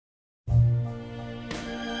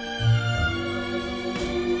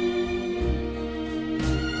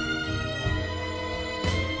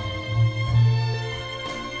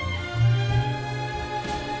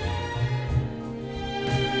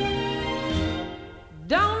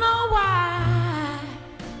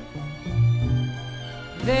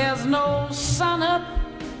There's no sun up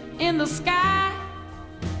in the sky,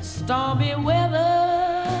 stormy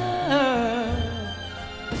weather.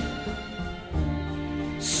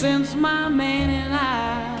 Since my man and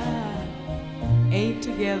I ain't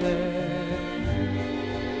together.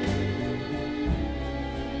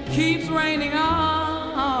 Keeps raining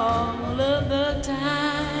all of the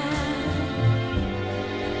time.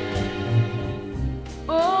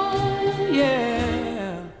 Oh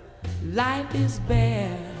yeah, life is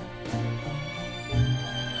bare.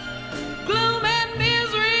 Gloom and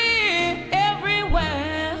misery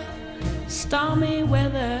everywhere. Stormy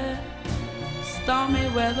weather, stormy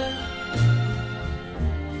weather.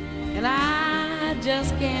 And I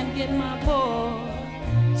just can't get my poor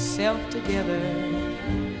self together.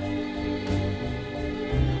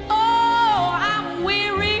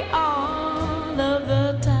 Weary all of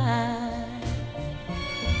the time,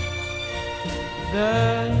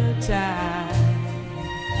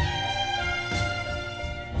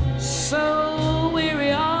 so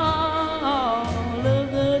weary all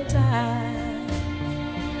of the time.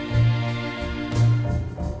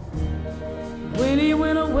 When he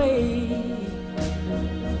went away,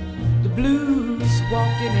 the blues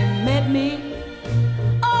walked in and met me.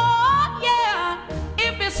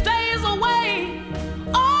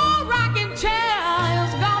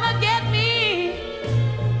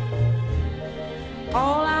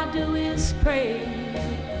 All I do is pray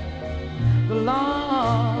the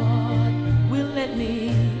Lord will let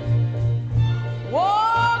me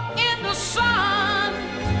walk in the sun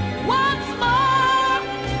once more.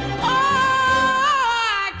 Oh,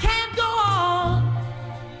 I can't go on,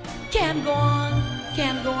 can't go on,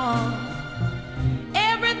 can't go on.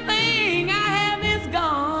 Everything I have is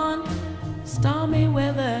gone. Stormy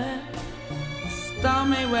weather,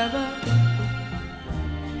 stormy weather.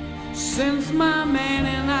 Since my man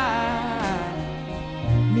and I,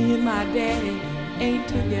 me and my daddy ain't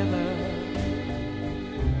together.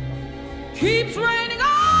 Keeps raining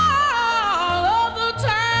all of the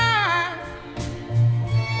time.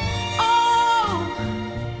 Oh,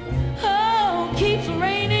 oh, keeps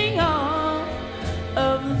raining all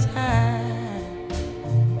of the time.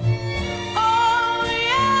 Oh,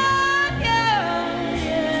 yeah, yeah,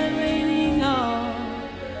 yeah, raining all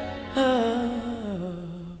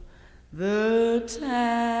the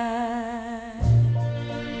time.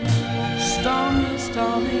 Stormy,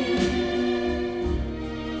 stormy,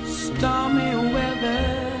 stormy weather.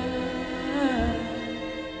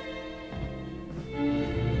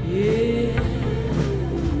 Yeah.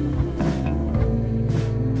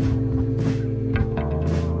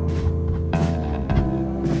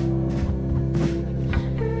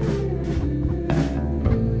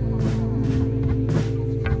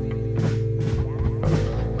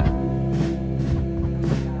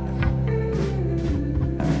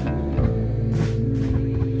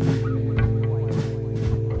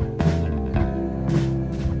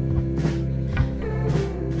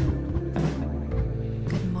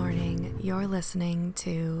 You're listening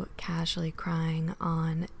to Casually Crying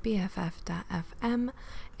on BFF.FM,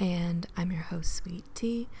 and I'm your host, Sweet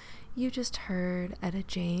Tea. You just heard Etta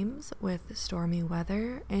James with Stormy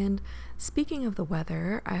Weather, and speaking of the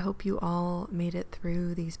weather, I hope you all made it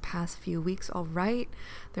through these past few weeks all right.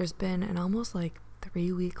 There's been an almost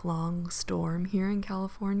 3-week-long storm here in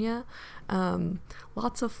California.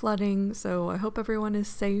 Lots of flooding, so I hope everyone is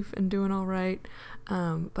safe and doing all right.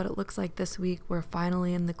 But it looks like this week we're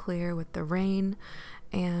finally in the clear with the rain.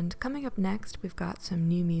 And coming up next, we've got some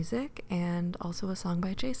new music and also a song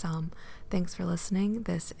by J-Som. Thanks for listening.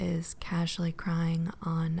 This is Casually Crying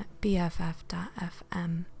on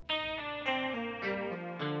BFF.FM.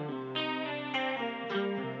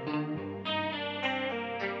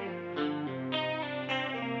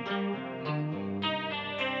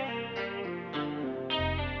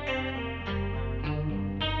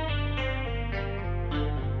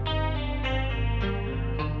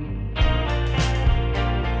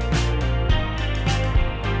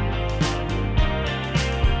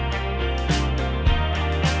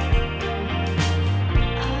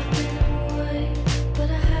 But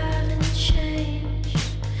I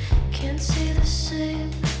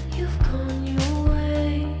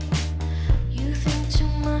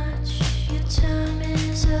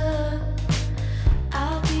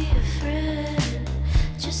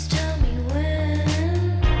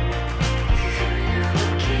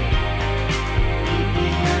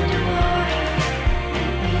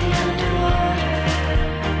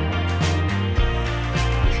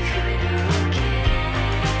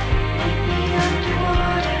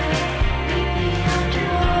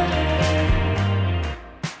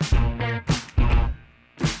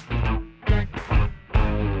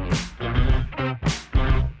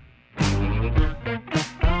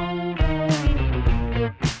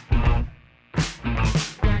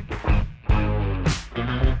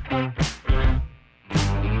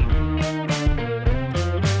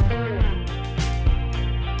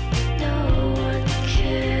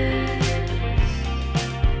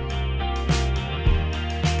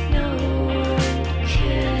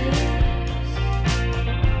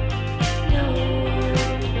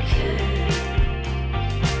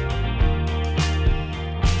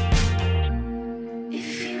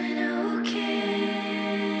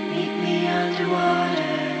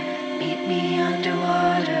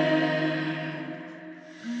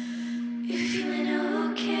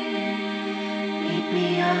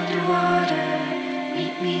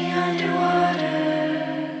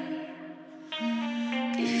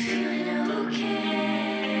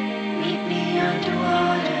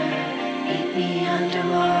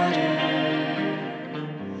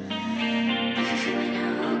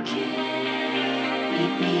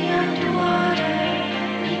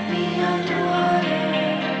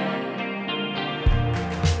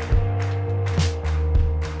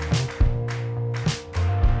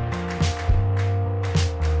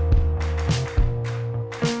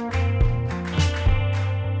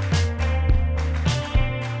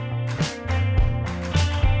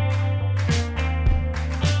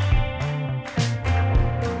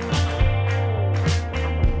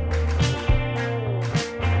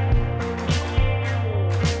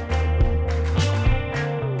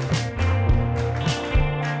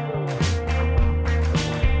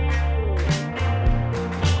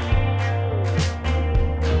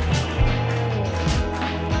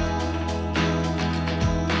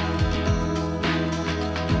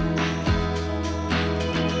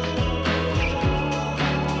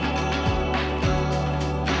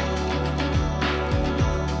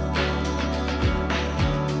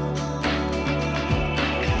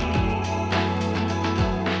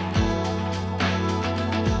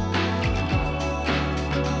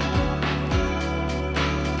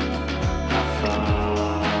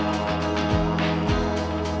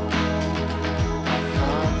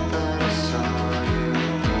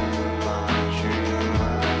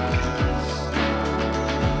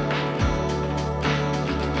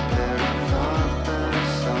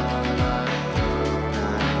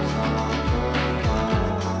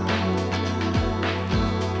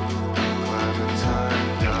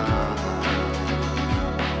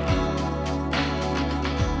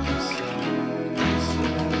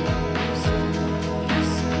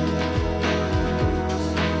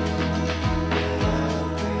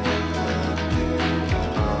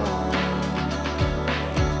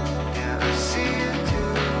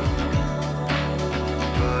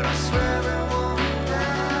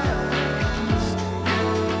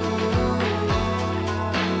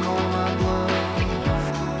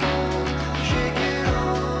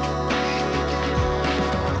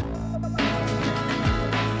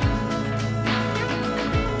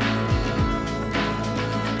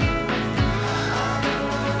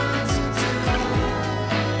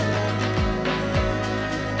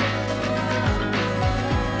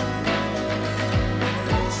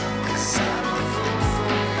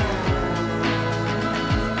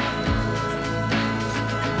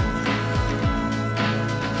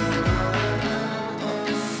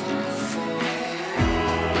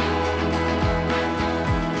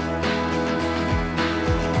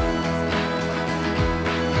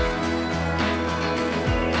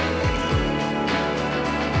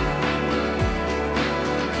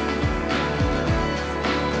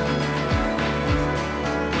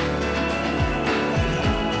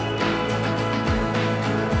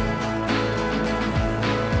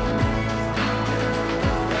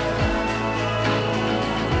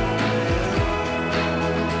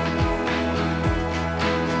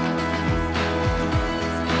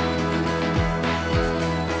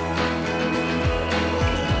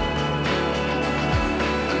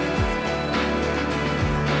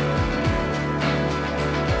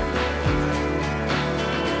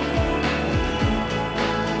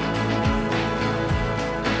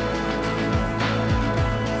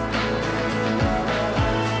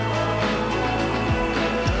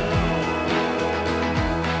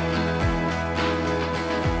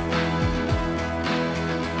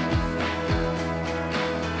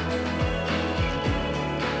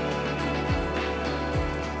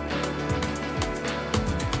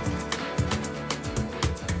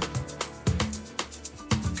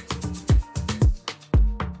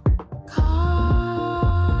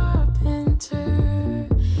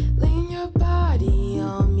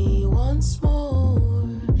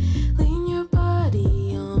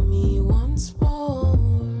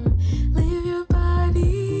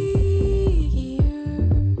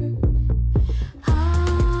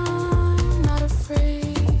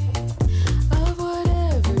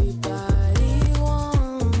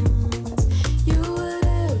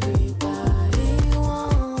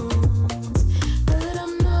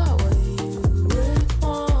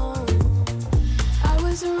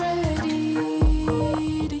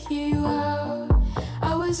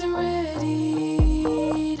wasn't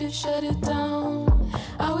ready to shut it down.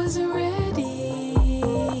 I wasn't ready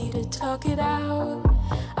to talk it out.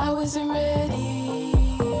 I wasn't ready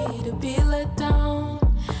to be let down.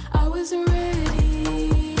 I wasn't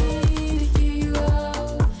ready to hear you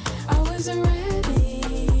out. I wasn't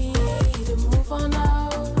ready to move on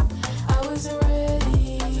out. I wasn't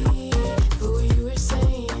ready for what you were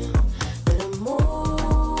saying, but I'm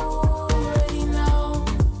all ready now.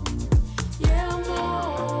 Yeah, I'm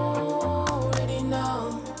all ready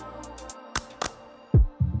now.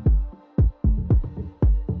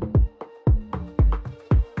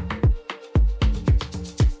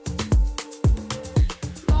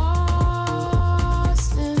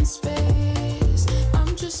 Lost in space,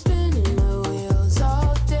 I'm just spinning my wheels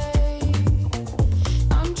all day.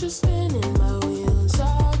 I'm just spinning my wheels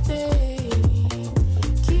all day.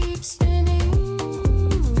 Keep spinning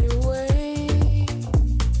your way.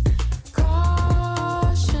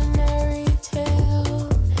 Cautionary tale.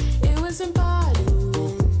 It was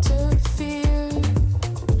embodiment of fear.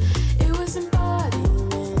 It was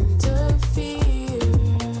embodiment of fear.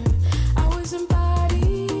 I was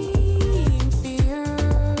embodying fear.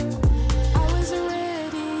 I wasn't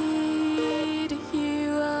ready to hear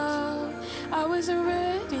you out. I wasn't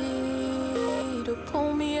ready to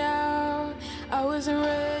pull me out. I wasn't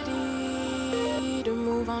ready to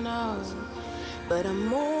move on out. But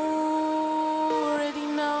I'm already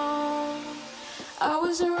now. I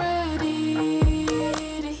wasn't ready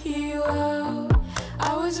to hear you out.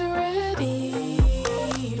 I wasn't ready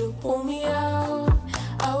to pull me out.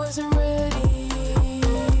 I wasn't ready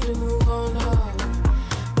to move on out.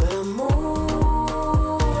 But I'm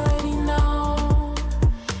already now.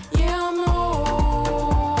 Yeah, I'm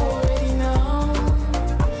already now.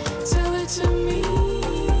 Tell it to me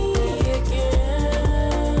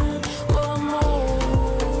again. Well, I'm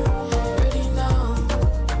already now.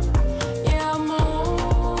 Yeah, I'm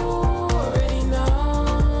already now.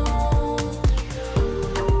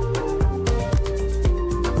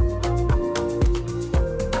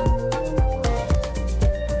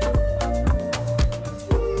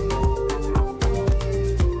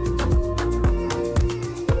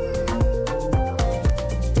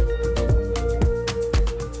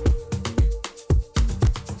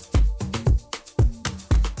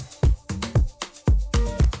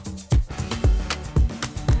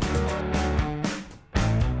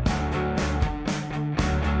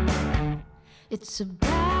 It's a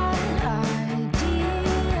bad idea,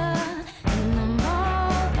 and I'm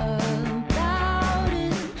all about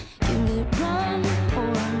it. Give it one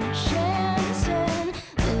more chance, and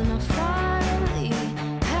then I finally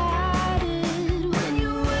had it. When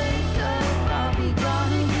you wake up, I'll be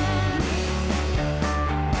gone again.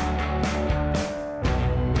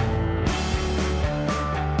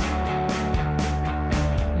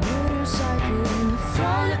 Motorcycle in the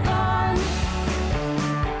front lawn.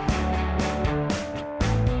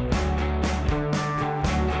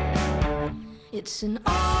 It's an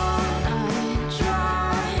all-night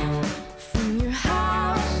drive from your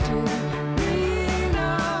house to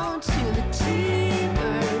Reno to the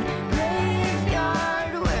T-Bird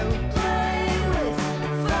graveyard where we play with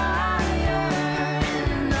fire. In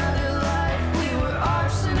another life, we were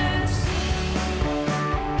arsonists.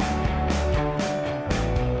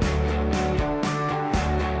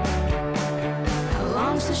 How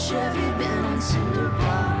long's the Chevy been on cinder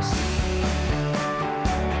blocks?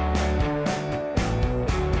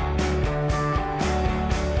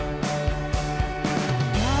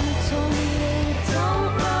 Mama told me that it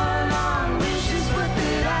don't run on wishes, but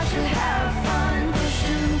that I should have fun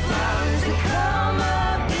pushing flowers that come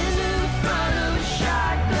up into the front of a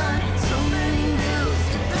shotgun. So many hills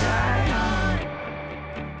to die on.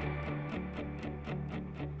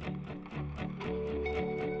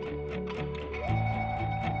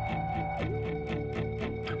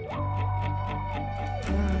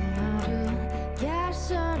 Run out of gas,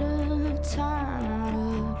 out of time, out of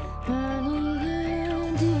money.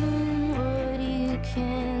 You're doing what you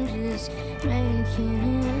can, just making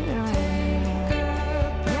it right.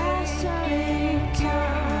 Gas out of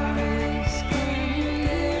time, risking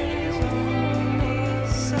years, doing what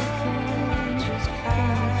you can, just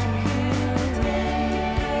making it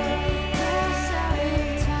right. Gas out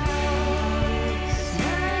of time, so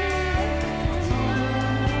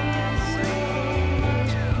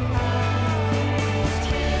much.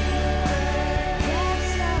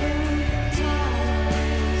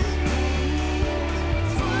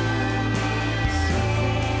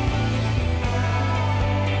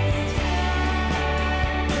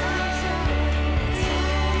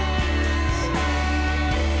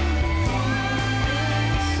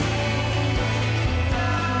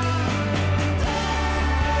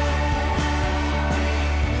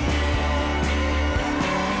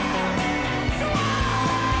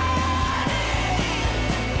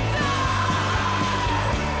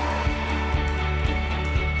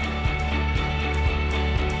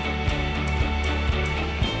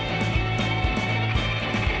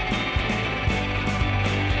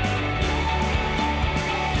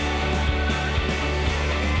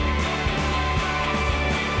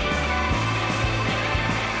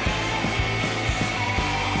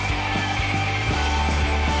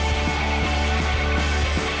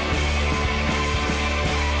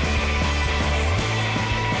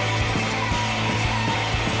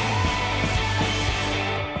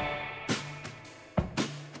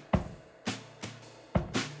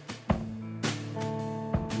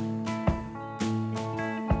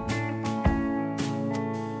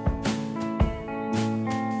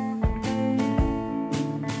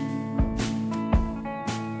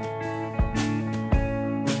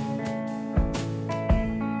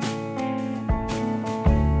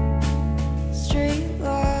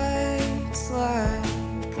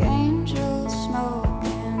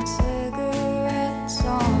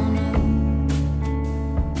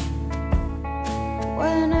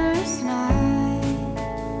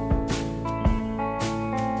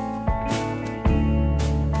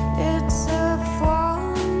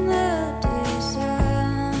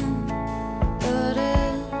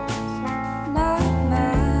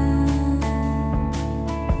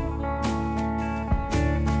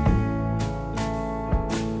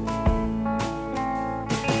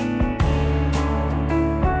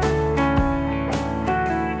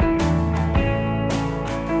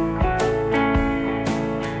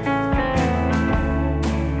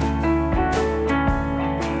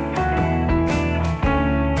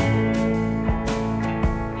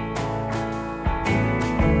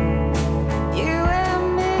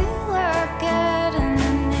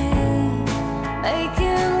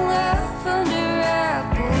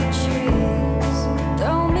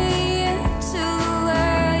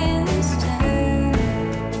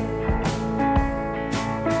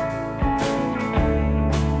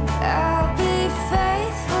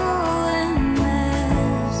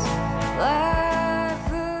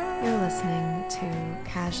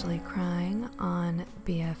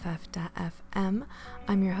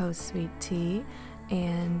 Sweet Tea,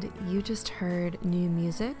 and you just heard new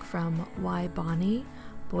music from Why Bonnie,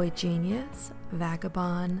 boygenius,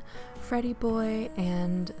 Vagabon, Freddie Boy,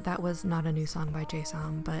 and that was not a new song by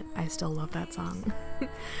Jason, but I still love that song.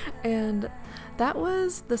 And that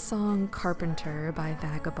was the song Carpenter by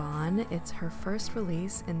Vagabon. It's her first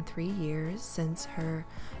release in 3 years since her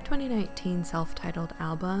 2019 self-titled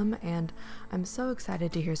album, and I'm so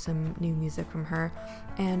excited to hear some new music from her.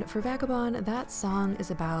 And for Vagabon, that song is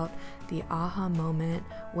about the aha moment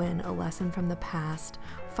when a lesson from the past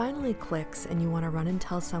finally clicks and you want to run and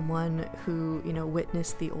tell someone who,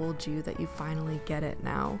 witnessed the old you that you finally get it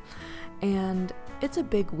now. And it's a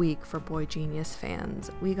big week for boygenius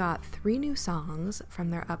fans. We got 3 new songs from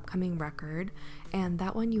their upcoming record, and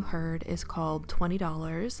that one you heard is called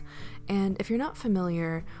 $20. And if you're not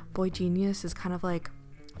familiar, boygenius is kind of like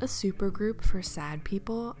a super group for sad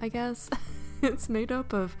people, I guess. It's made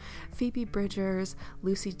up of Phoebe Bridgers,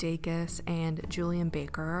 Lucy Dacus, and Julian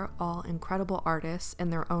Baker, all incredible artists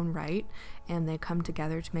in their own right, and they come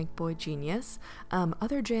together to make boygenius.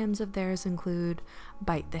 Other jams of theirs include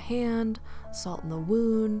Bite the Hand, Salt in the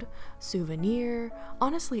Wound, Souvenir,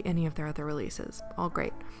 honestly any of their other releases, all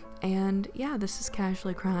great. And yeah, this is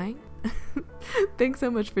Casually Crying. Thanks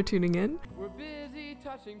so much for tuning in. We're busy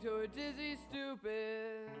touching to a dizzy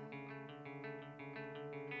stupid.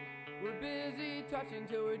 We're busy touching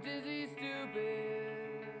till we're dizzy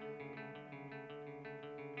stupid.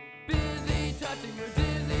 Busy touching, we're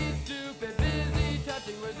dizzy stupid. Busy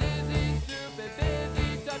touching, we're dizzy stupid.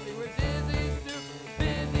 Busy touching, we're dizzy stupid.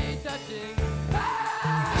 Busy touching.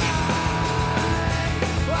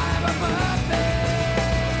 I'm a puppet.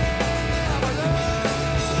 I'm alone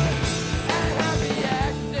and happy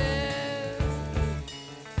active.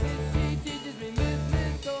 She teaches me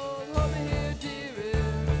Miss Gold. Hold me here,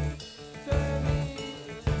 dearest. Turn me.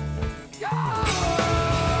 Go!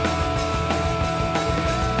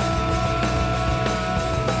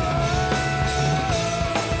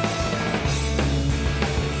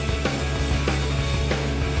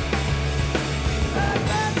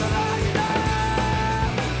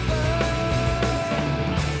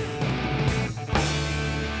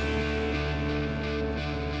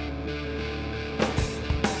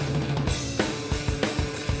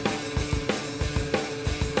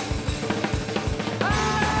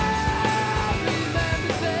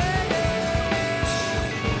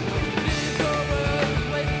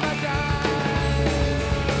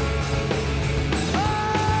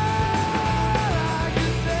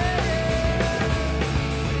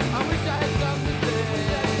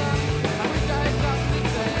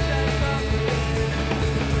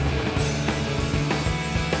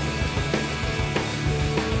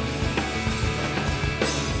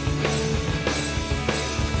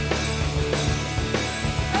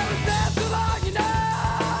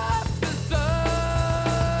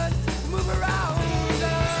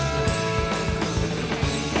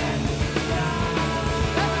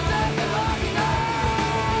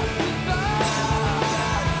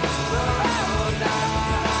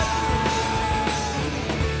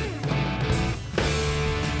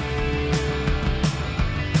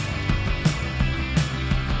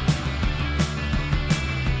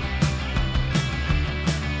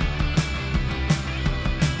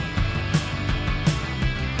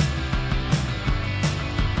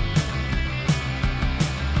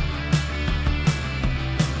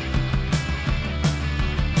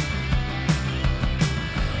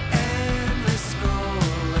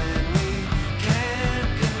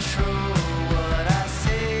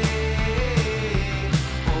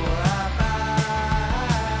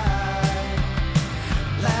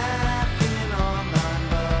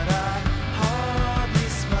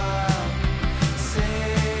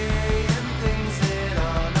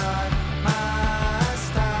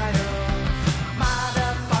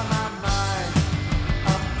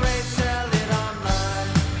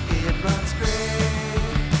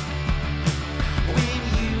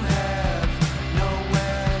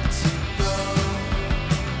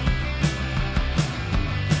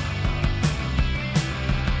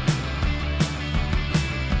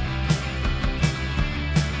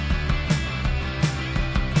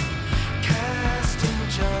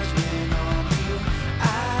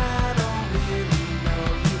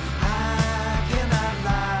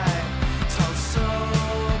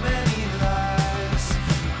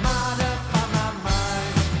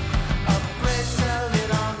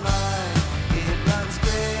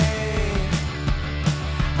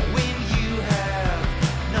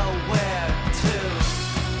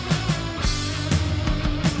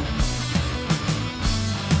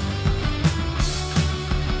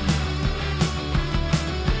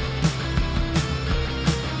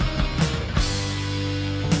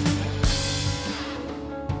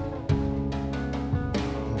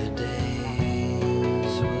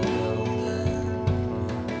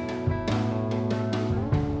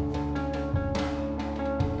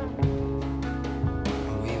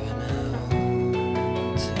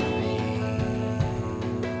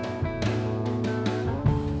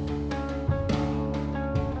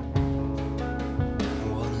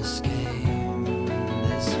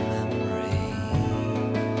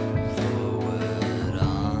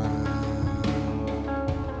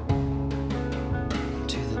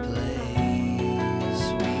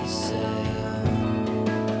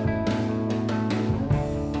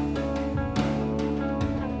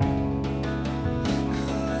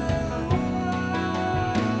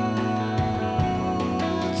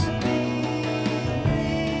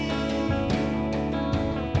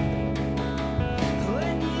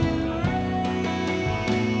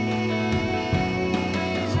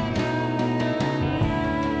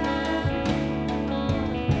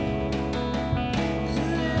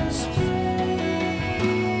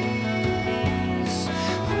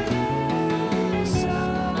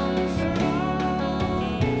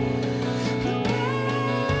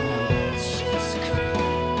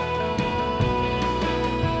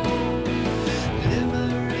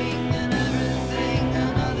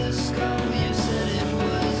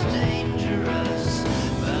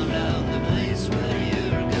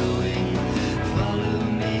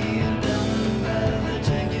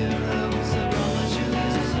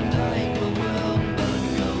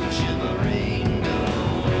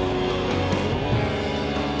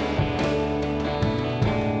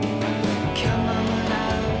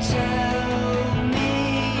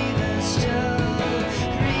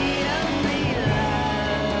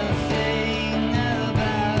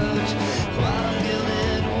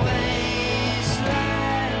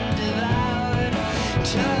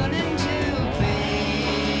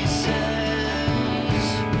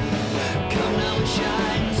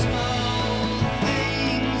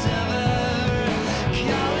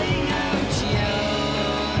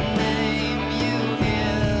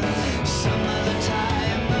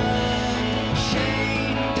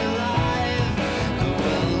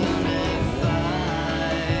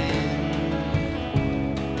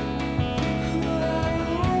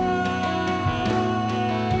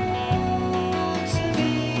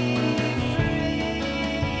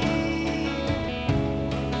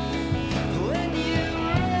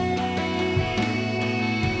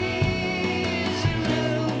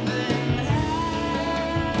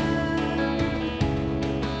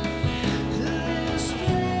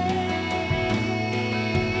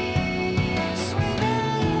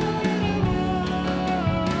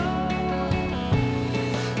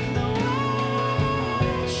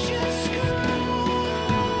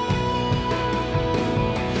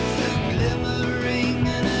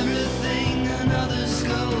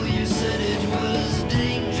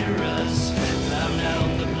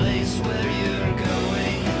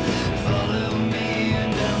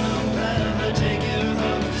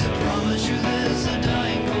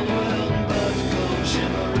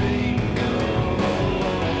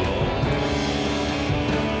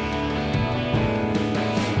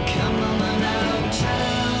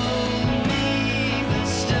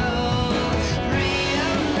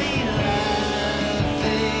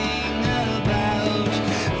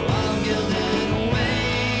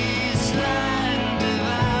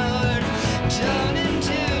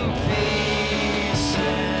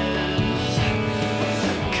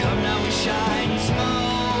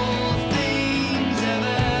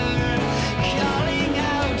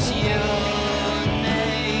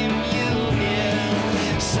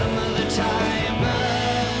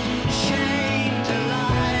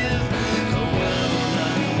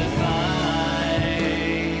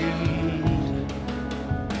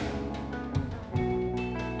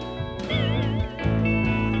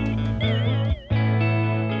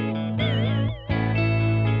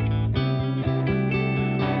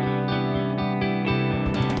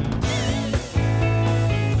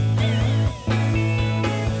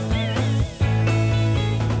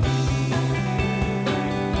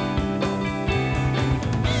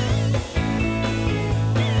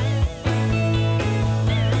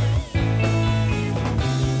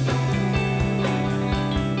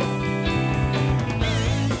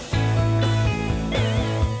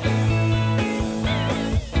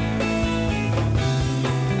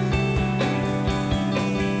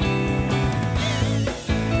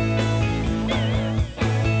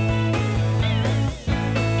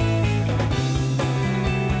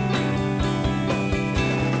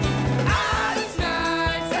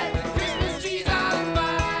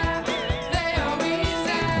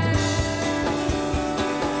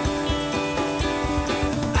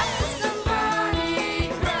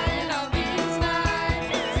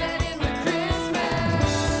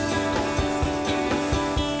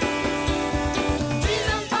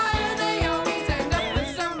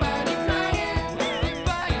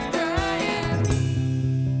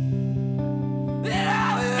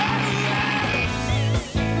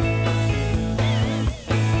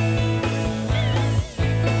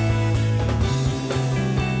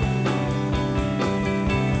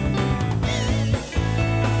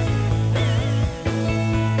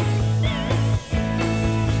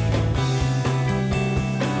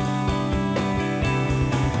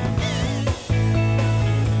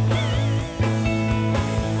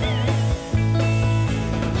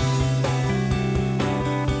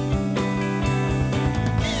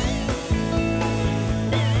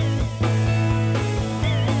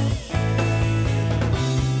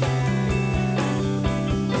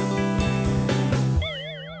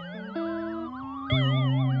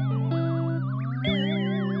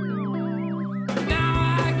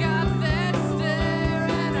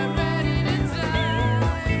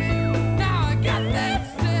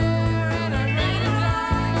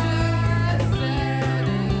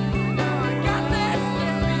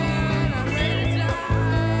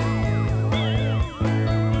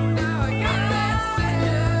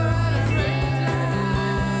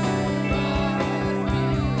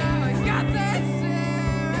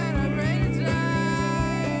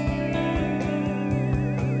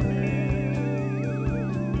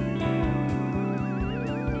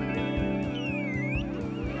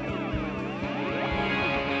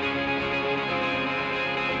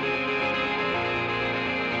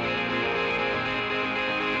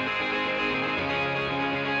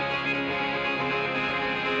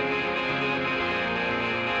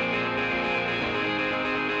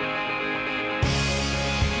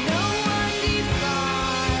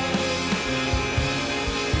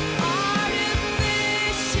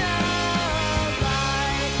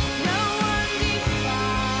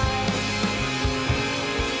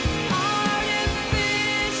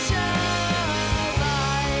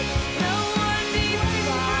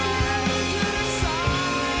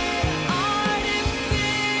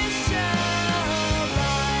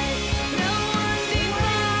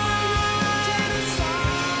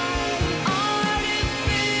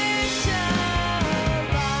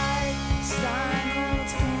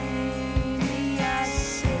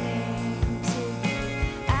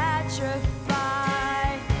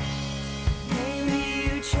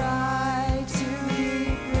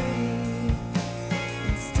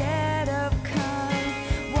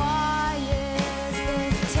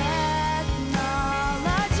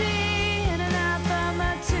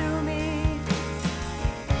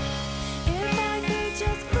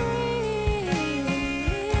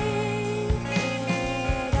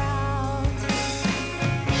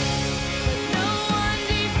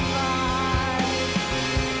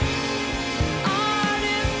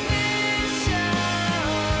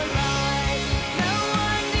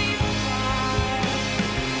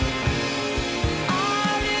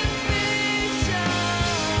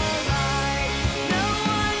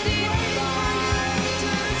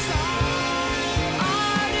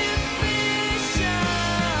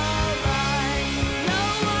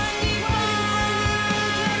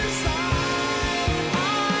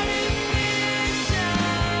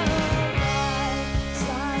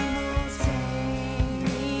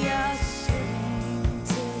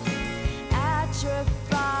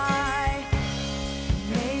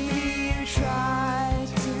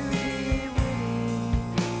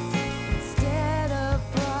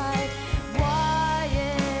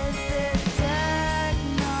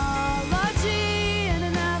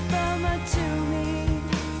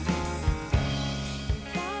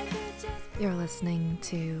 You're listening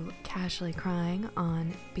to Casually Crying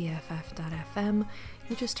on BFF.fm.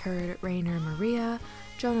 You just heard Rainer Maria,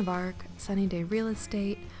 Joan of Arc, Sunny Day Real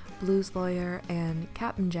Estate, Blues Lawyer, and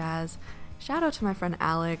Captain Jazz. Shout out to my friend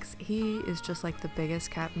Alex. He is just like the biggest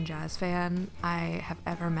Captain Jazz fan I have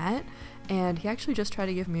ever met, and he actually just tried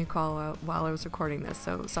to give me a call while I was recording this,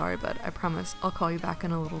 so sorry, but I promise I'll call you back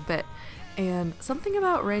in a little bit. And something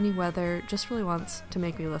about rainy weather just really wants to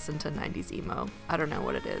make me listen to 90s emo. I don't know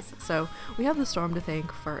what it is. So we have the storm to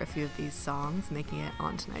thank for a few of these songs making it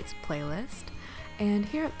on tonight's playlist. And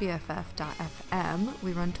here at BFF.fm,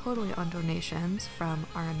 we run totally on donations from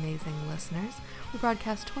our amazing listeners. We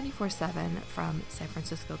broadcast 24/7 from San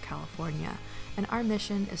Francisco, California. And our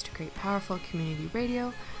mission is to create powerful community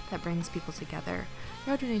radio that brings people together.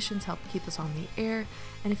 Your donations help keep us on the air,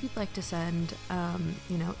 and if you'd like to send,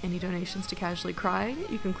 any donations to Casually Crying,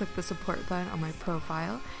 you can click the support button on my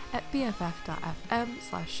profile at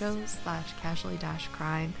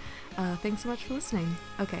bff.fm/shows/casually-crying. Thanks so much for listening.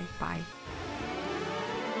 Okay, bye.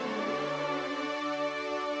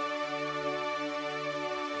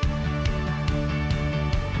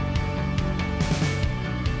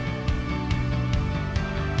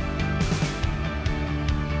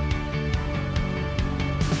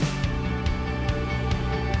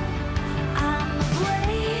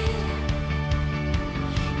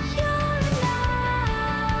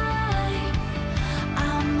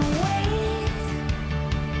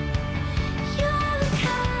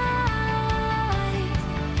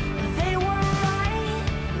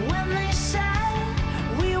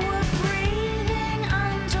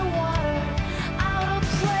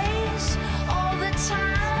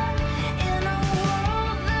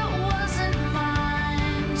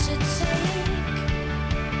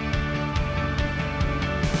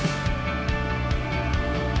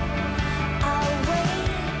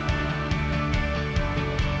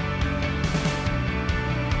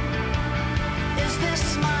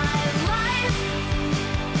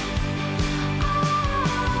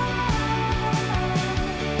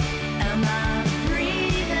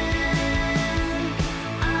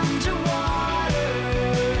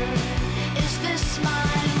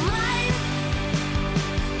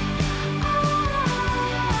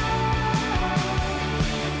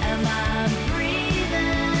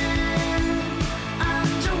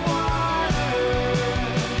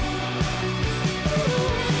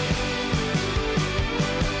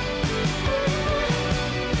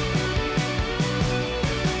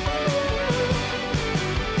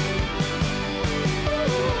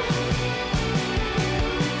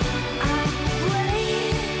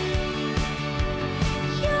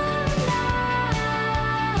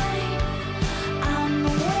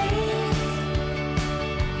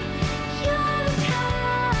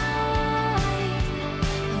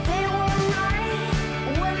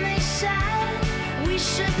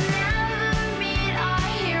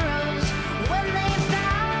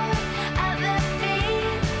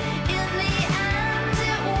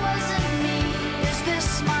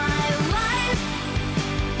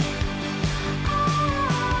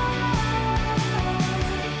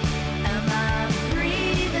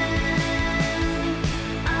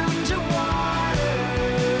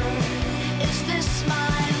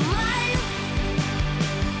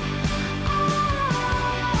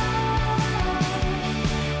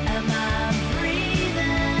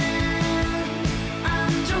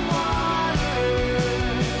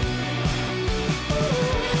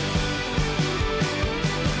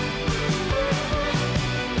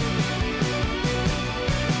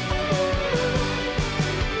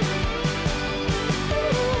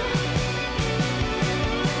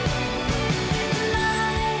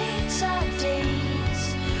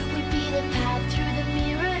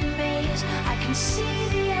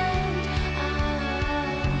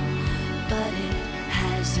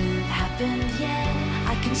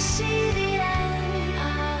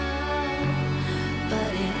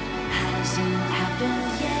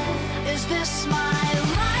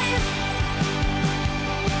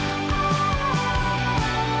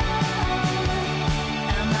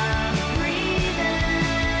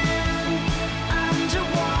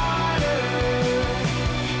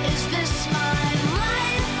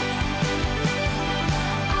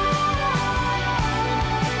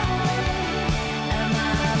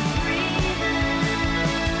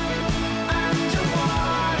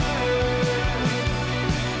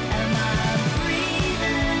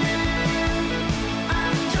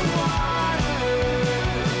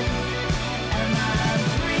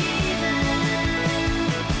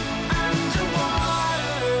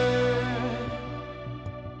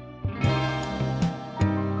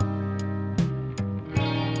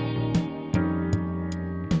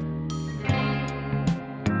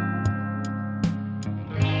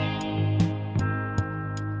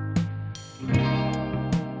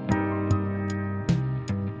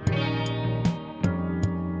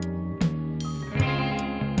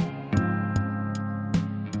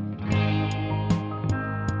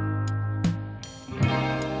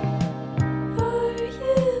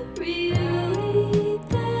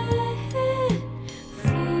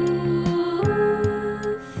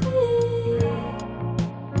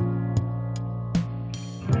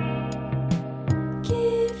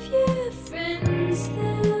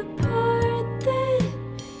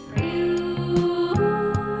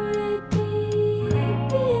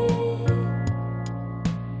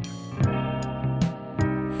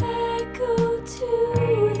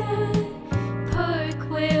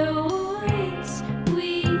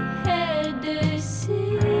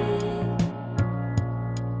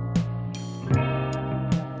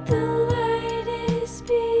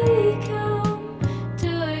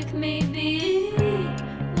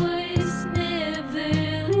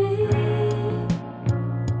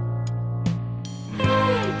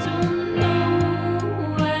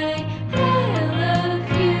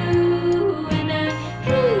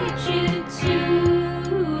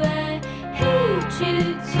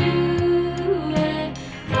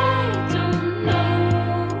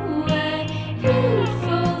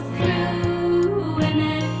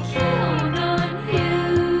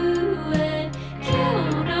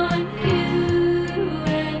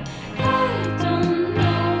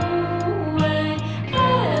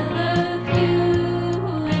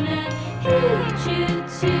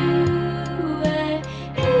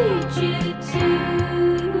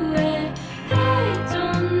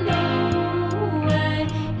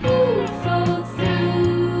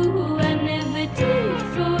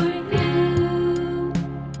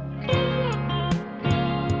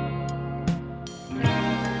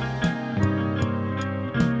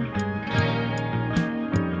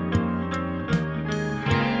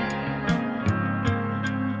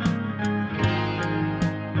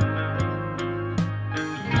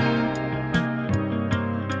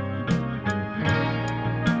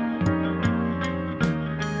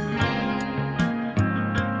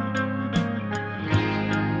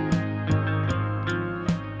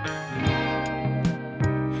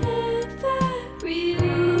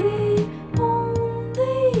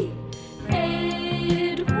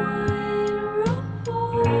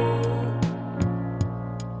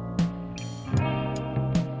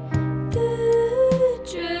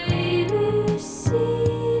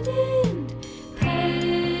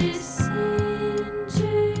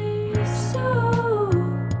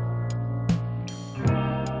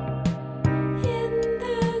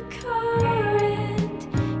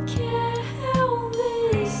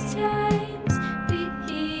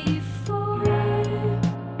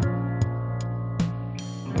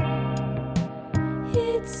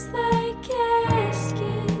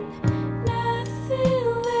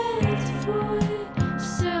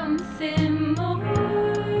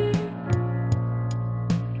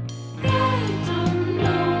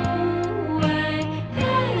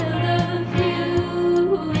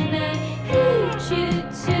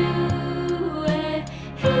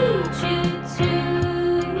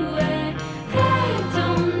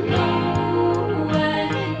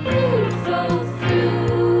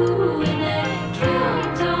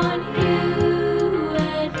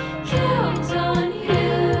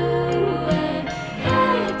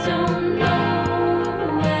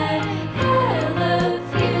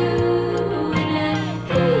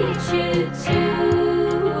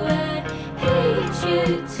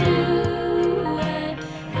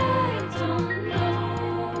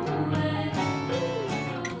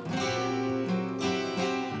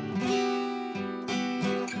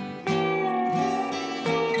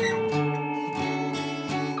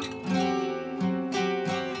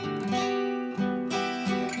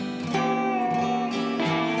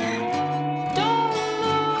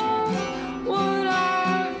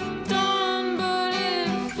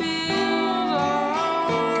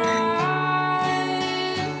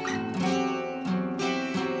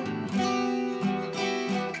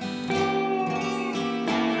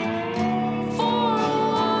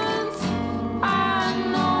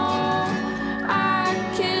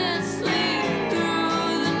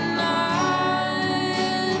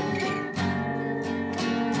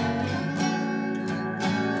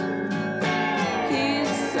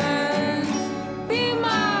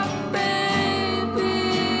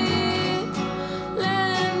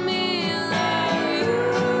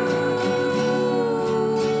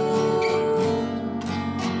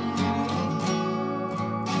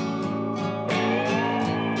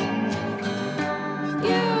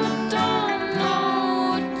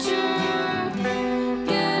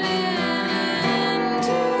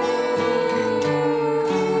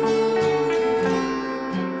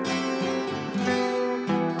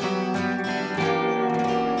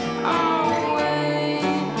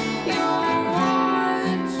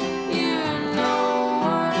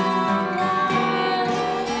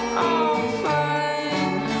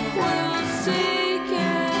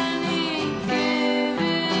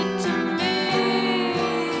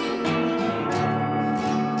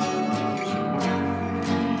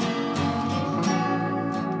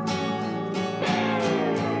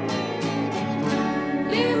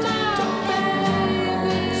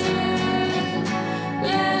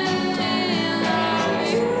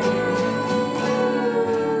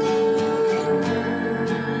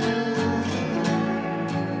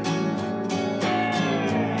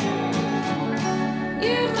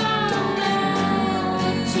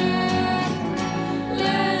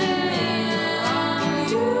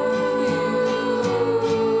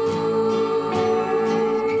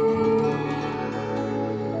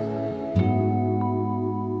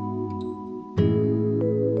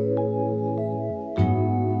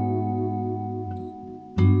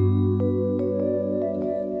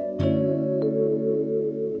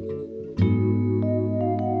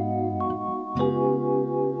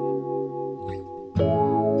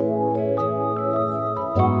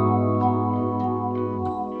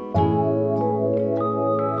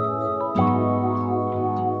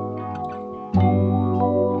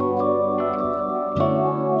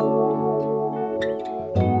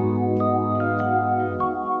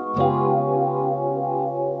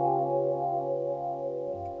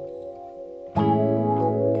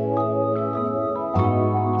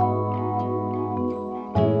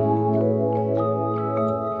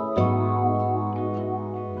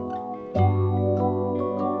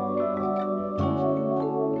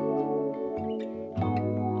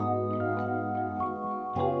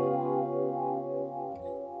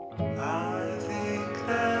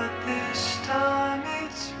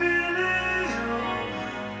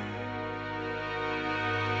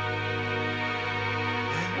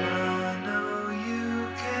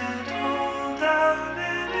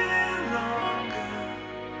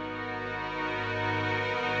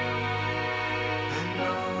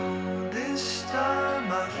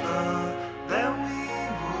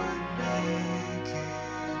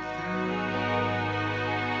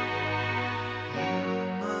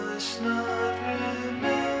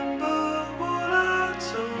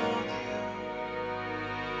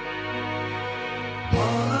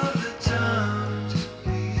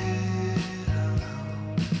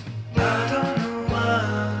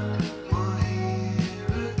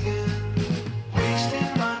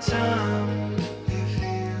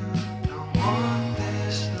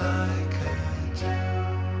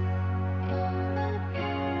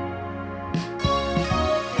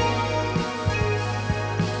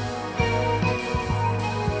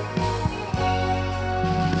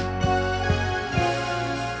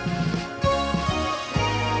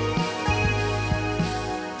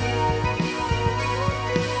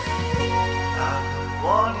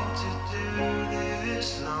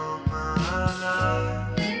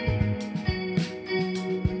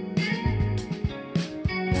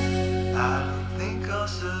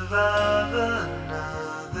 survive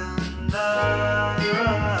another night.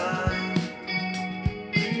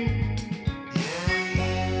 Yeah,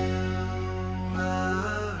 you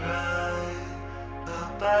were right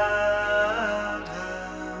about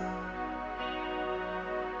her.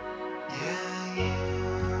 Yeah, you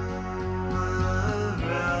were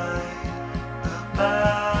right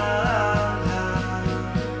about her.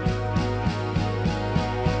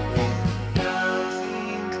 And I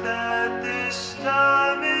think that this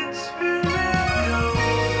time it's really over.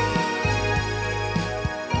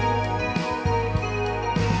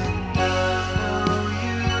 And I know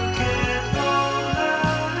you can't hold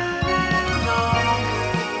out any longer.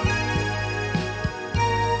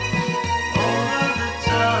 All of the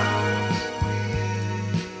times we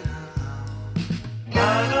ate alone, I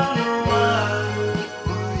don't know why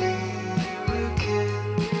we're here again,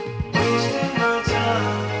 wasting my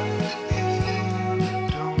time. If you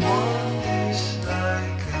don't want this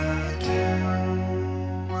like I do,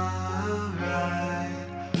 right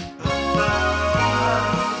about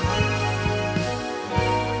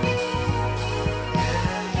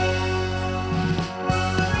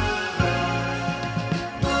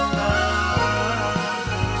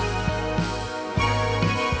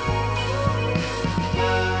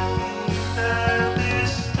that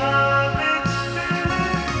this time it's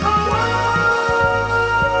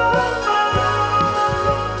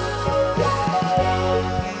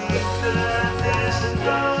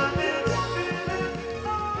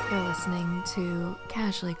You're listening to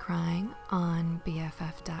Casually Crying on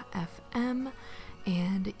BFF.fm,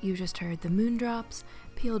 and you just heard the Moondrops,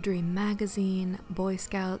 Peel Dream Magazine, Boy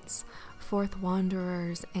Scouts, Fourth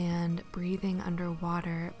Wanderers, and Breathing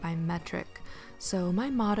Underwater by Metric. So my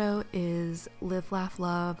motto is live, laugh,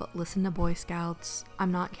 love, listen to Boy Scouts.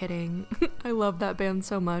 I'm not kidding. I love that band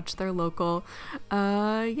so much. They're local.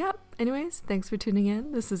 Yep. Anyways, thanks for tuning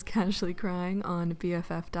in. This is Casually Crying on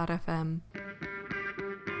BFF.fm.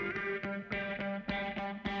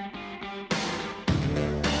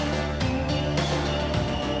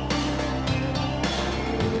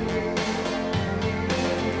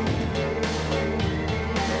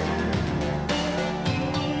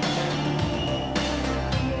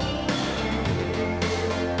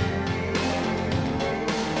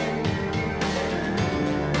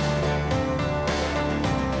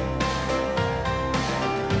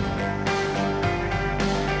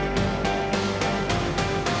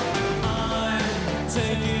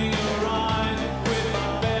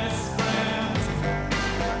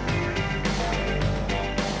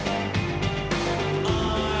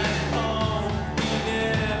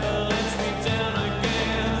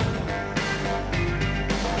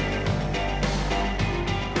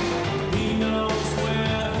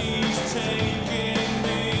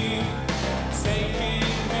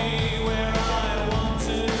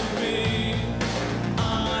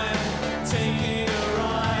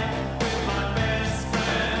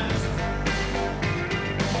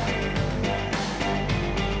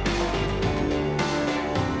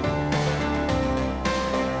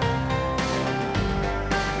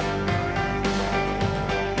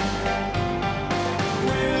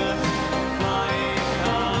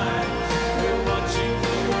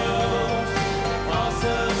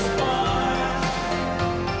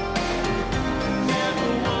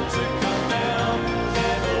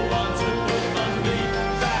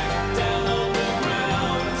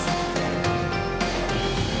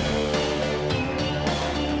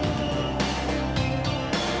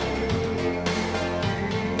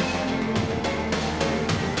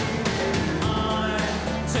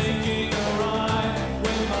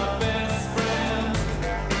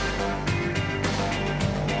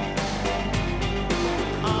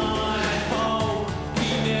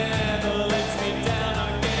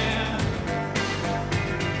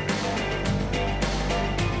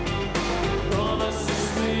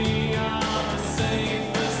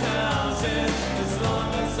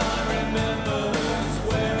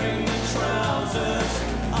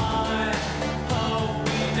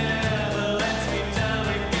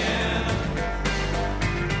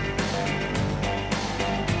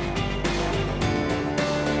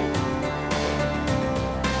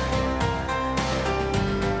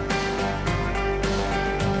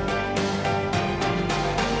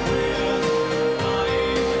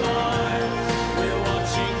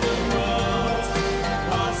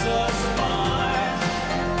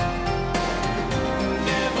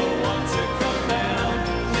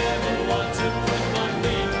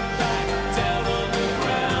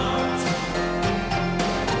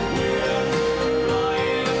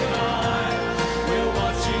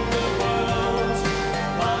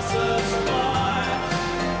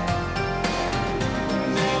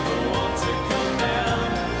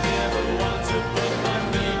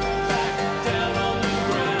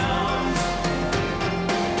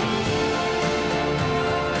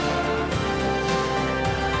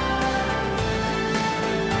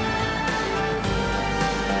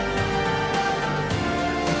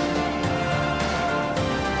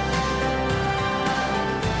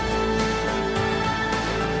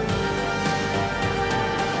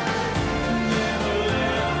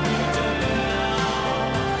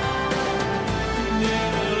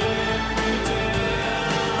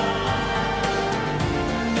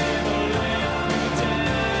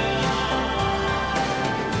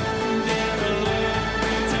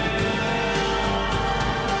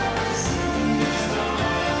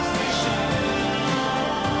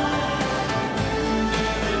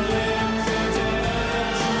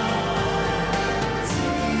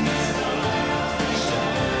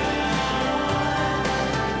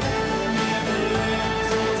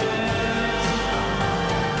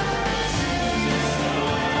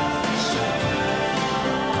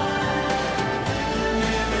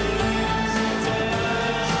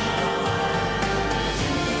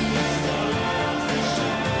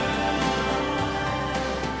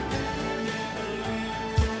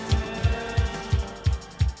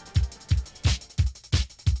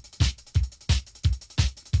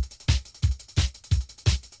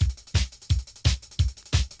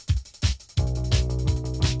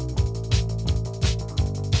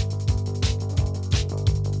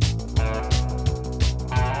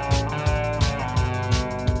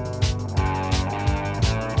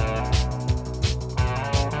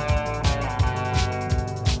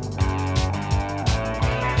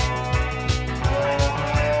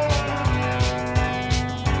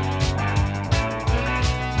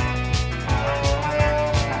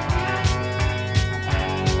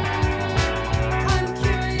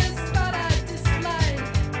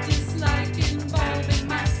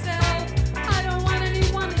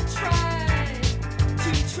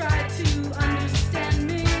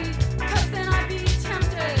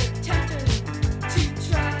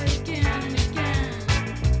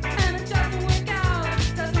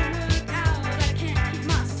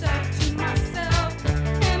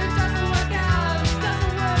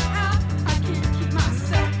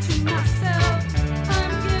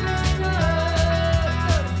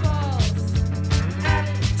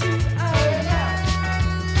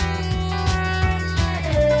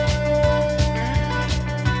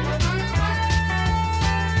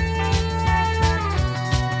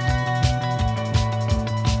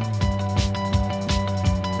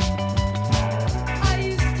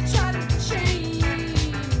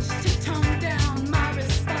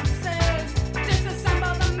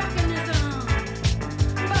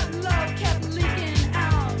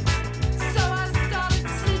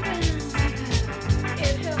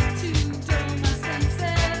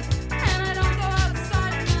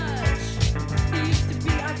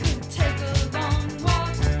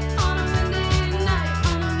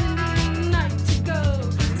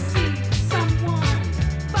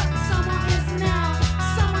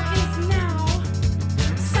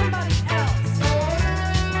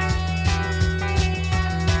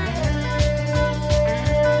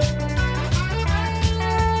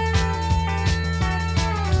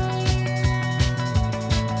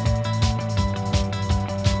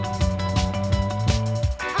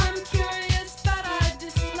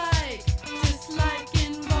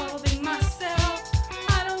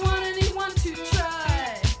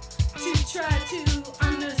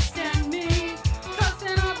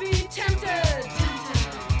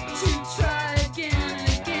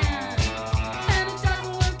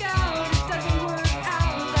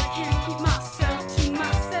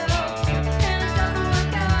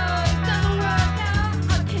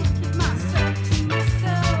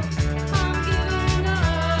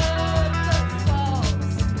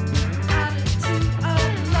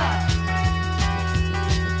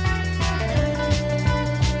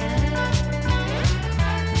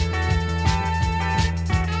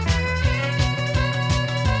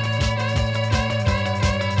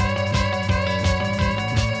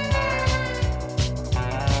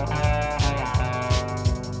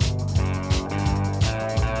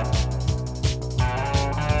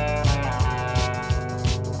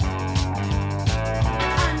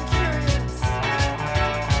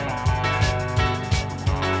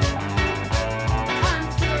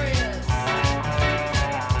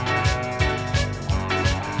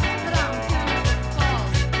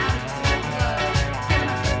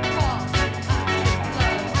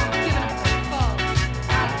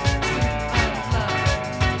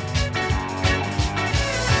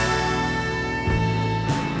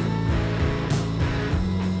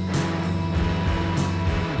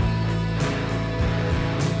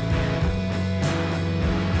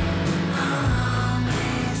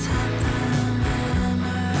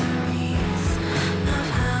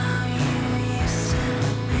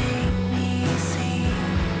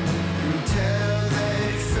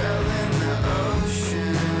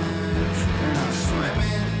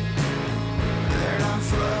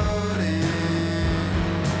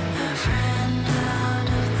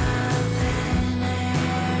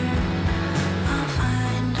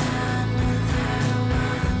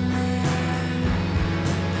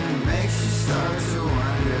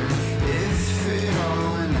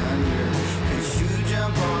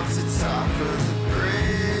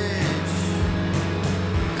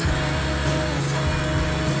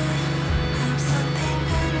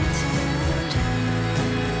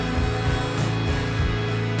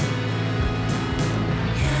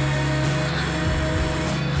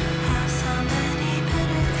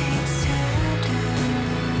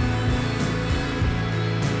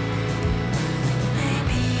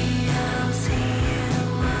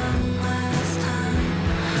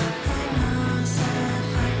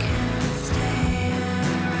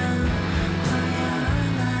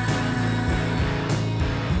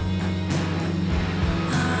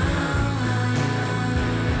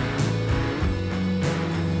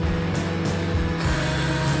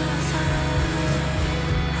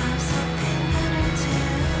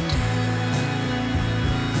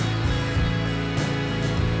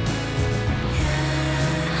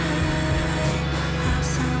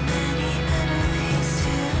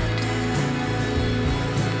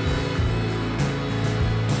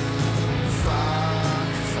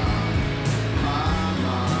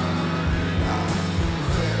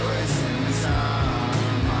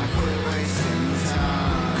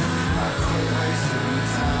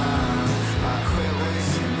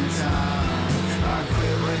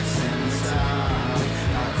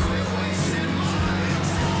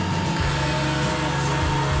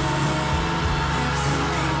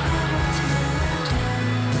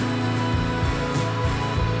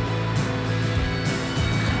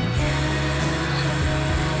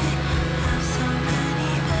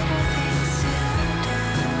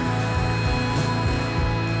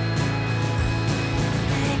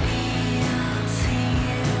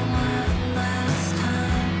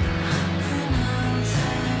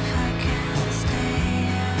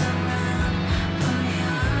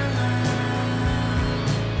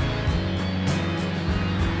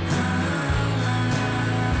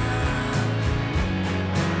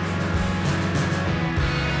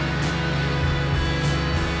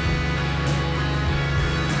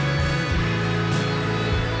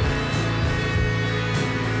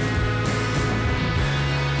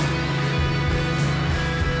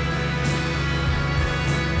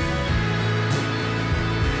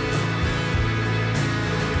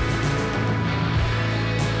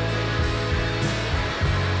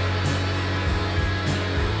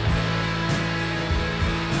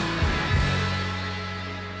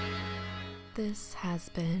 This has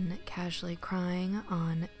been Casually Crying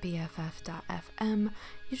on BFF.fm.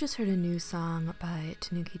 You just heard a new song by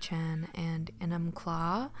Tanuki-chan and Inam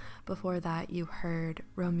Claw. Before that, you heard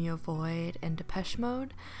Romeo Void and Depeche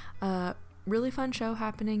Mode. Really fun show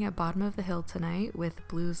happening at Bottom of the Hill tonight with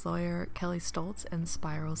blues lawyer Kelly Stoltz and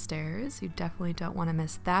Spiral Stairs. You definitely don't want to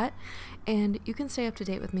miss that. And you can stay up to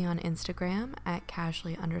date with me on Instagram at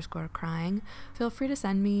casually_crying. Feel free to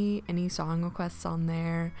send me any song requests on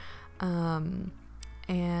there.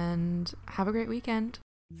 And have a great weekend.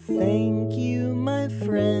 Thank you, my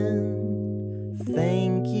friend.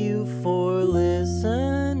 Thank you for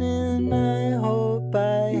listening. I hope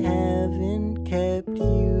I haven't kept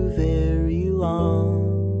you very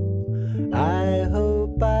long. I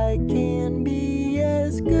hope I can be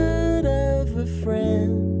as good of a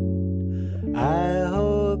friend. I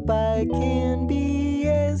hope I can be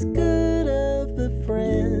as good of a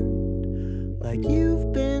friend like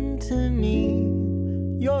you've been to me.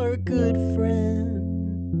 You're a good friend.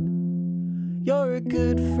 You're a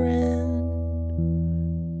good friend.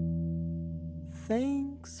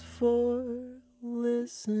 Thanks for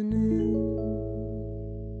listening.